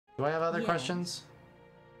Do I have other Yes. questions?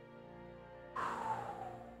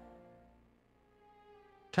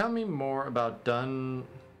 Tell me more about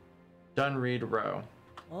Dunreed Row.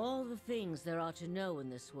 All the things there are to know in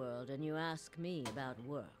this world, and you ask me about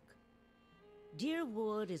work.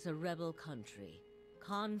 Deerwood is a rebel country.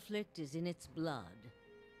 Conflict is in its blood.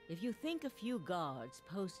 If you think a few guards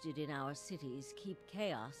posted in our cities keep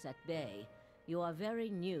chaos at bay, you are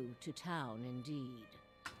very new to town indeed.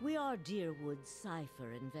 We are Deerwood's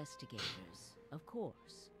cipher investigators, of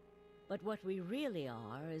course. But what we really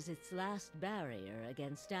are is its last barrier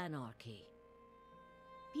against anarchy.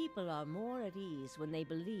 People are more at ease when they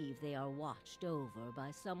believe they are watched over by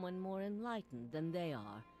someone more enlightened than they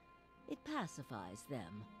are. It pacifies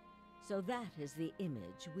them. So that is the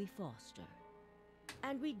image we foster.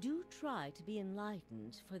 And we do try to be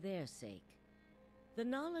enlightened for their sake. The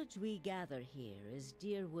knowledge we gather here is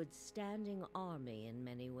Deerwood's standing army in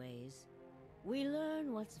many ways. We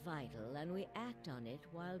learn what's vital and we act on it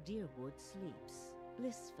while Deerwood sleeps,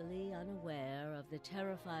 blissfully unaware of the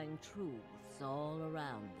terrifying truths all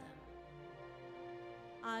around them.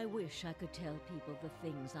 I wish I could tell people the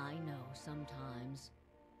things I know sometimes.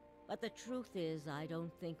 But the truth is, I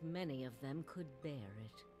don't think many of them could bear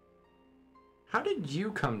it. How did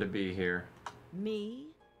you come to be here? Me?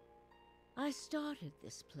 I started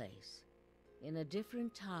this place, in a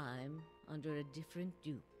different time, under a different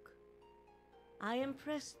duke. I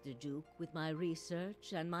impressed the Duke with my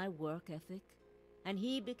research and my work ethic, and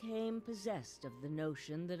he became possessed of the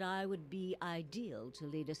notion that I would be ideal to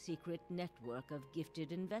lead a secret network of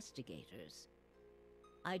gifted investigators.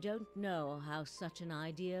 I don't know how such an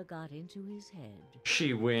idea got into his head.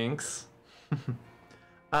 She winks.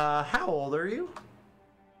 How old are you?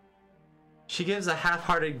 She gives a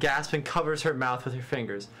half-hearted gasp and covers her mouth with her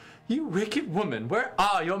fingers. You wicked woman, where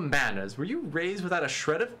are your manners? Were you raised without a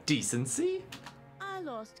shred of decency? I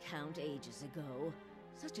lost count ages ago.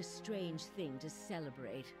 Such a strange thing to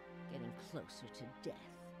celebrate, getting closer to death.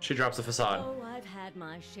 She drops the facade. Oh, I've had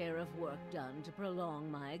my share of work done to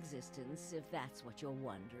prolong my existence, if that's what you're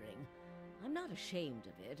wondering. I'm not ashamed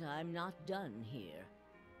of it. I'm not done here.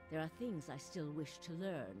 There are things I still wish to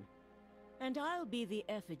learn. And I'll be the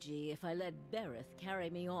effigy if I let Berith carry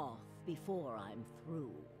me off before I'm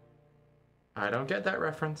through. I don't get that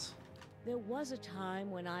reference. There was a time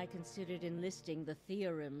when I considered enlisting the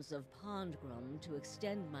theorems of Pondgrum to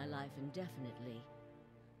extend my life indefinitely.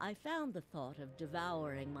 I found the thought of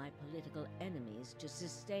devouring my political enemies to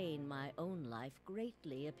sustain my own life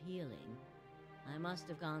greatly appealing. I must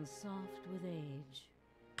have gone soft with age.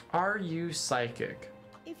 Are you psychic?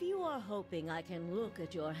 If you are hoping I can look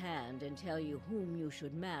at your hand and tell you whom you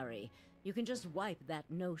should marry, you can just wipe that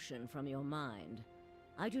notion from your mind.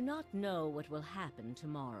 I do not know what will happen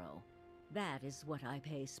tomorrow. That is what I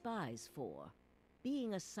pay spies for.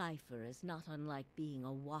 Being a cipher is not unlike being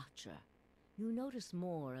a watcher. You notice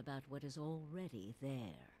more about what is already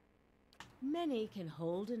there. Many can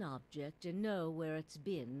hold an object and know where it's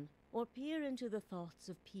been, or peer into the thoughts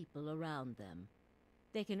of people around them.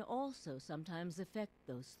 They can also sometimes affect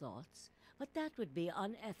those thoughts, but that would be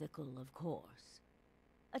unethical, of course.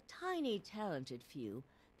 A tiny, talented few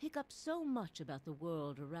pick up so much about the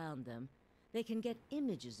world around them, they can get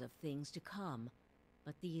images of things to come,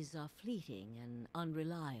 but these are fleeting and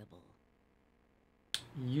unreliable.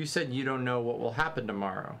 You said you don't know what will happen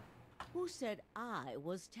tomorrow. Who said I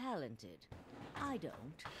was talented? I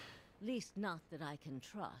don't. Least not that I can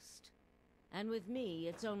trust. And with me,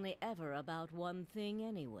 it's only ever about one thing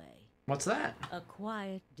anyway. What's that? A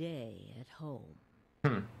quiet day at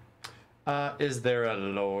home. Is there a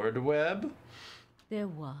Lord Webb? There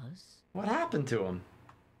was. What happened to him?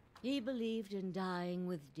 He believed in dying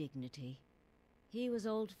with dignity. He was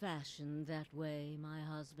old-fashioned that way, my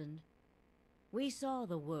husband. We saw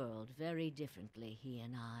the world very differently, he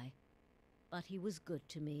and I. But he was good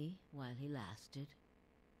to me while he lasted.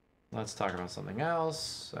 Let's talk about something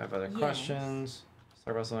else. I have other Yes. questions. Let's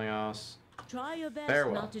talk about something else. Try your best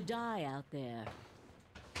Farewell. not to die out there.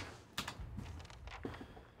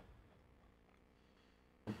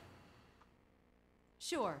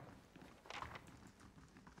 Sure.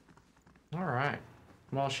 All right.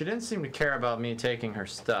 Well, she didn't seem to care about me taking her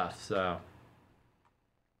stuff, so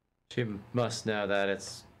she must know that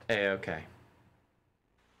it's A-okay.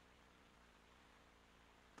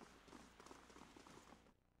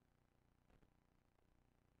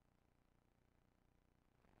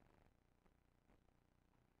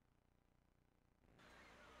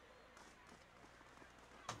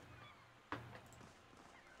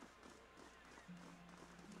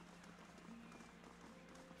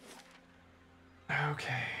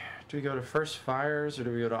 Okay. Do we go to First Fires or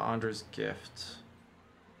do we go to Andra's Gift?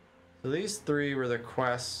 So these three were the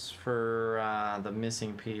quests for the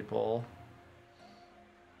missing people.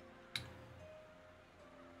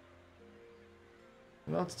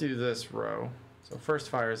 Let's do this row. So first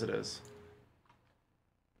fires it is.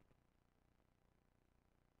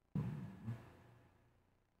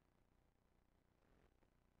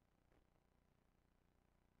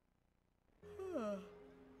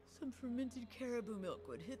 Some fermented caribou milk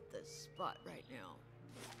would hit this spot right now.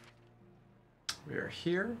 We are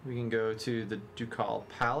here. We can go to the Ducal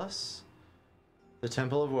Palace, the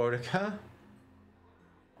Temple of Wodica,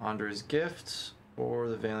 Andra's Gift, or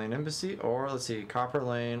the Valiant Embassy, or let's see, Copper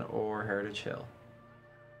Lane or Heritage Hill.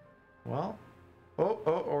 Well,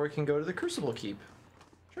 or we can go to the Crucible Keep.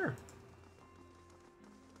 Sure.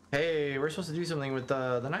 Hey, we're supposed to do something with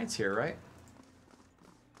the knights here, right?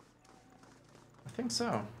 I think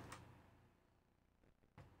so.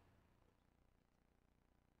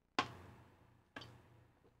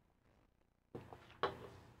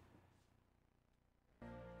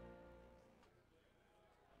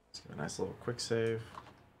 A nice little quick save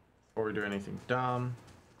before we do anything dumb.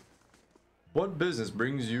 What business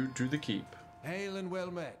brings you to the keep? Hail and well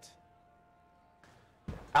met.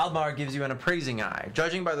 Aldmar gives you an appraising eye.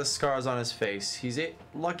 Judging by the scars on his face, he's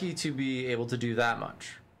lucky to be able to do that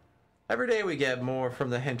much. Every day we get more from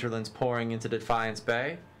the hinterlands pouring into Defiance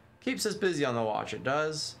Bay. Keeps us busy on the watch, it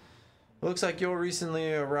does. Looks like you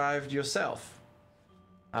recently arrived yourself.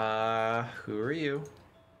 Who are you?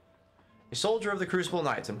 A soldier of the Crucible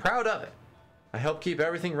Knights, and proud of it. I help keep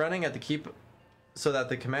everything running at the keep so that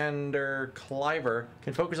the Commander Cliver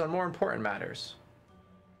can focus on more important matters.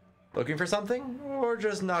 Looking for something, or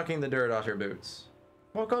just knocking the dirt off your boots?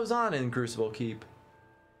 What goes on in Crucible Keep?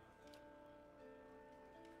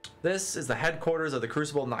 This is the headquarters of the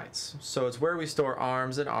Crucible Knights, so it's where we store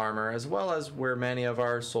arms and armor, as well as where many of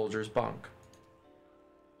our soldiers bunk.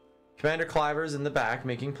 Commander Cliver's in the back,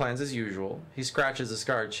 making plans as usual. He scratches a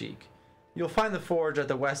scarred cheek. You'll find the forge at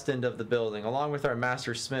the west end of the building, along with our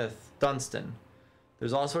master smith, Dunstan.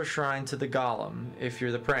 There's also a shrine to the Golem, if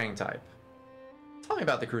you're the praying type. Tell me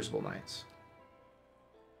about the Crucible Knights.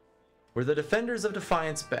 We're the defenders of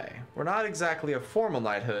Defiance Bay. We're not exactly a formal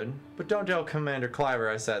knighthood, but don't tell Commander Cliver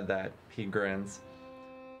I said that, he grins.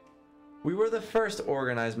 We were the first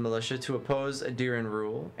organized militia to oppose Adiran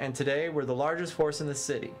rule, and today we're the largest force in the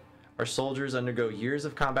city. Our soldiers undergo years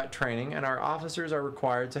of combat training, and our officers are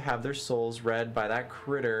required to have their souls read by that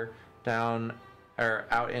critter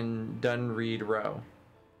out in Dunreed Row.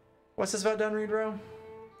 What's this about Dunreed Row?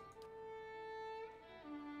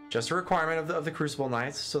 Just a requirement of the Crucible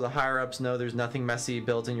Knights, so the higher-ups know there's nothing messy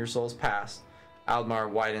built in your soul's past. Aldmar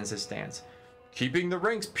widens his stance. Keeping the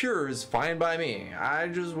ranks pure is fine by me. I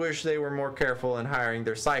just wish they were more careful in hiring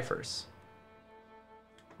their ciphers.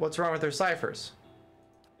 What's wrong with their ciphers?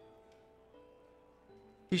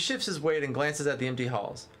 He shifts his weight and glances at the empty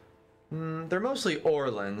halls. They're mostly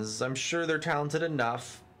Orlans. I'm sure they're talented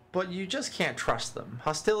enough, but you just can't trust them.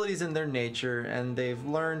 Hostility's in their nature, and they've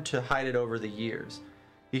learned to hide it over the years.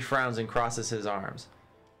 He frowns and crosses his arms.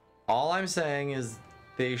 All I'm saying is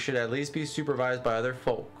they should at least be supervised by other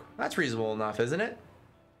folk. That's reasonable enough, isn't it?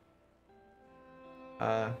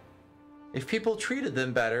 If people treated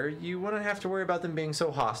them better, you wouldn't have to worry about them being so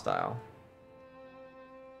hostile.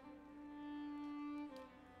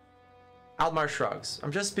 Aldmar shrugs.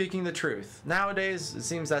 I'm just speaking the truth. Nowadays, it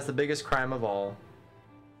seems that's the biggest crime of all.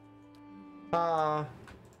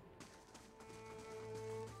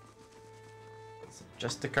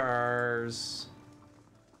 Justicars.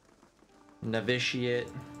 Novitiate.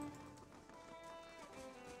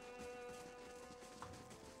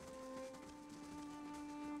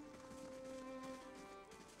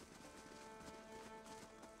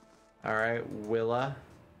 Alright, Willa.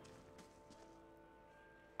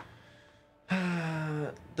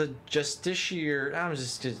 The Justiciar, I'm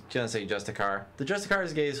just gonna say Justicar. The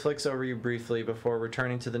Justicar's gaze flicks over you briefly before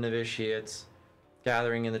returning to the novitiates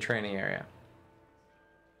gathering in the training area.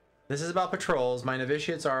 This is about patrols. My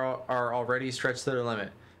novitiates are already stretched to their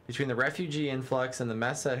limit. Between the refugee influx and the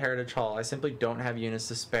mess at Heritage Hall, I simply don't have units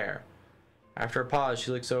to spare. After a pause,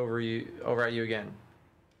 she looks over at you again.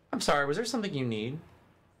 I'm sorry, was there something you need?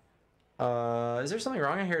 Is there something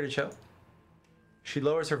wrong at Heritage Hill? She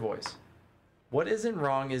lowers her voice. What isn't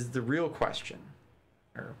wrong is the real question.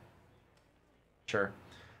 Sure.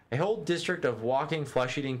 A whole district of walking,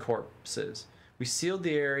 flesh-eating corpses. We sealed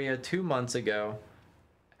the area 2 months ago,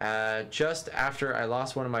 just after I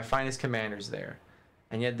lost one of my finest commanders there.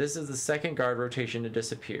 And yet this is the second guard rotation to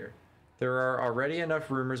disappear. There are already enough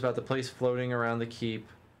rumors about the place floating around the keep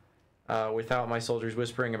without my soldiers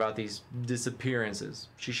whispering about these disappearances.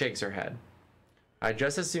 She shakes her head. I'd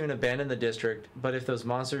just as soon abandon the district, but if those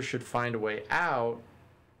monsters should find a way out,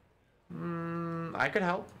 I could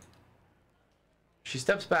help. She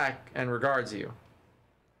steps back and regards you.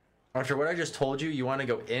 After what I just told you, you want to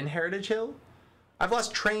go in Heritage Hill? I've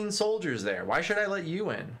lost trained soldiers there. Why should I let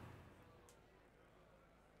you in?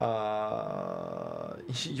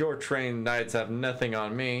 Your trained knights have nothing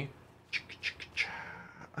on me.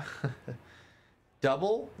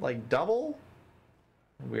 Double? Like double?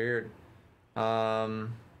 Weird. It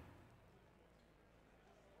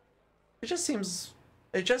just seems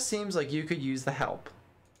like you could use the help.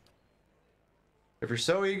 If you're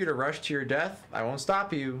so eager to rush to your death, I won't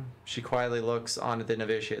stop you. She quietly looks on at the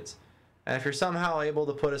novitiates. And if you're somehow able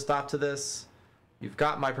to put a stop to this, you've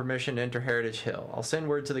got my permission to enter Heritage Hill. I'll send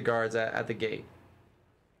word to the guards at the gate.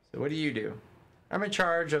 So what do? I'm in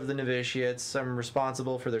charge of the novitiates. I'm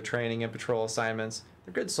responsible for their training and patrol assignments.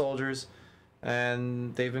 They're good soldiers,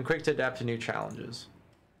 and they've been quick to adapt to new challenges.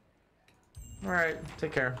 Alright,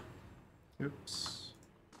 take care. Oops.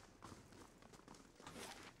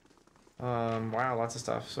 Wow, lots of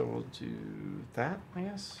stuff. So we'll do that, I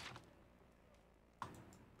guess.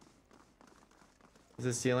 Is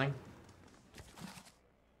it stealing?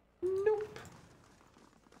 Nope.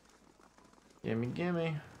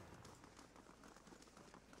 Gimme.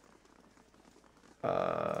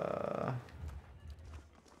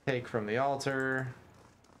 Take from the altar.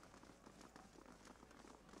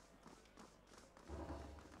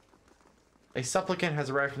 A supplicant has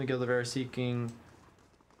arrived from the Guild of Air seeking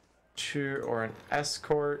or an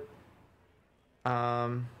escort.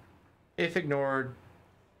 If ignored,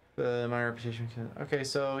 my reputation can... Okay,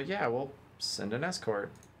 so yeah, we'll send an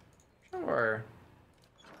escort. Sure.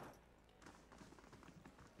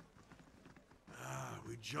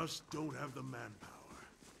 We just don't have the manpower.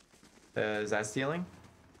 Is that stealing?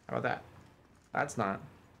 How about that? That's not.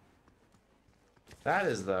 That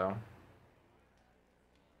is, though.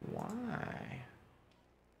 Why?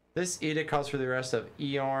 This edict calls for the arrest of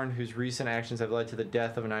Eorn, whose recent actions have led to the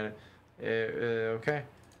death of an item. Okay.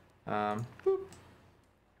 Boop.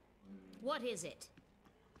 What is it?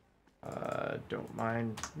 Don't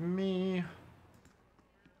mind me.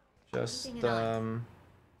 Just,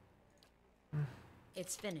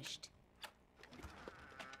 It's finished.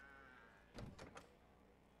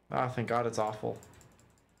 Oh, thank God it's awful.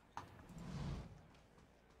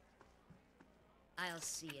 I'll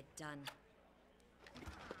see it done.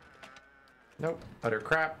 Nope, utter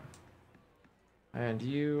crap. And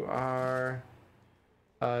you are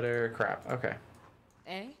utter crap. Okay.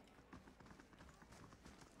 Eh?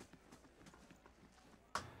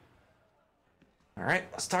 All right,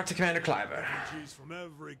 let's talk to Commander Cliver. She's from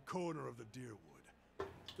every corner of the Deerwood.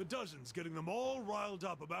 The dozens getting them all riled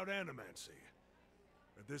up about animancy.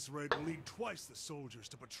 At this rate, we'll need twice the soldiers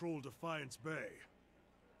to patrol Defiance Bay.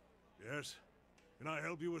 Yes? Can I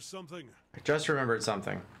help you with something? I just remembered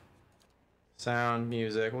something. Sound,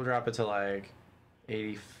 music. We'll drop it to like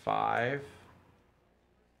 85.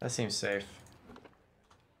 That seems safe.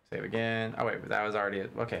 Save again. Oh wait, that was already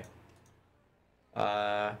it. Okay.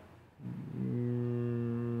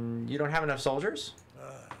 You don't have enough soldiers?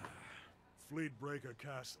 Fleetbreaker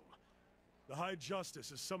Castle. The High Justice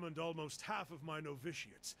has summoned almost half of my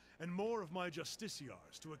novitiates and more of my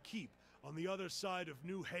justiciars to a keep on the other side of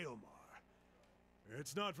New Haelmar.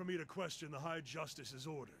 It's not for me to question the High Justice's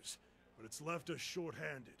orders, but it's left us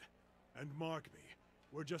short-handed. And mark me,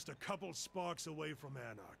 we're just a couple sparks away from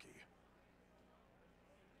anarchy.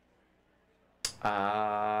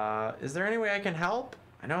 Is there any way I can help?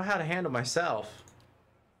 I know how to handle myself.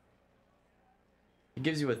 He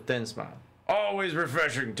gives you a thin smile. Always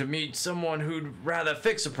refreshing to meet someone who'd rather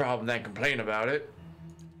fix a problem than complain about it.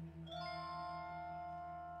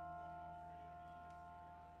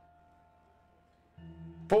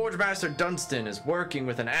 Forge Master Dunstan is working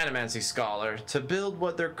with an animancy scholar to build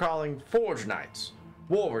what they're calling Forge Knights.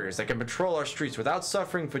 Warriors that can patrol our streets without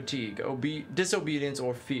suffering fatigue, disobedience,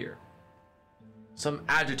 or fear. Some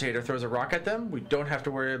agitator throws a rock at them, we don't have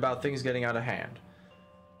to worry about things getting out of hand.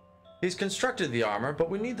 He's constructed the armor, but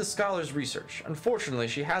we need the scholar's research. Unfortunately,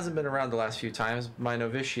 she hasn't been around the last few times my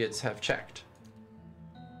novitiates have checked.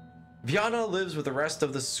 Viana lives with the rest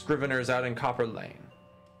of the Scriveners out in Copper Lane.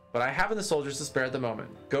 But I haven't the soldiers to spare at the moment.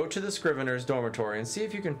 Go to the Scrivener's dormitory and see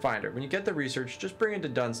if you can find her. When you get the research, just bring it to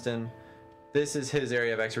Dunstan. This is his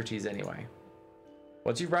area of expertise anyway.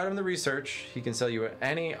 Once you've brought him the research, he can sell you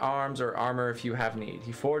any arms or armor if you have need.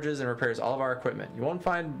 He forges and repairs all of our equipment. You won't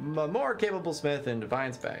find a more capable smith in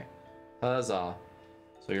Defiance Bay. Huzzah.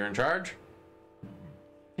 So you're in charge?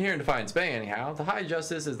 Here in Defiance Bay, anyhow. The High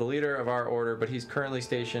Justice is the leader of our order, but he's currently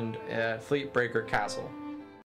stationed at Fleetbreaker Castle.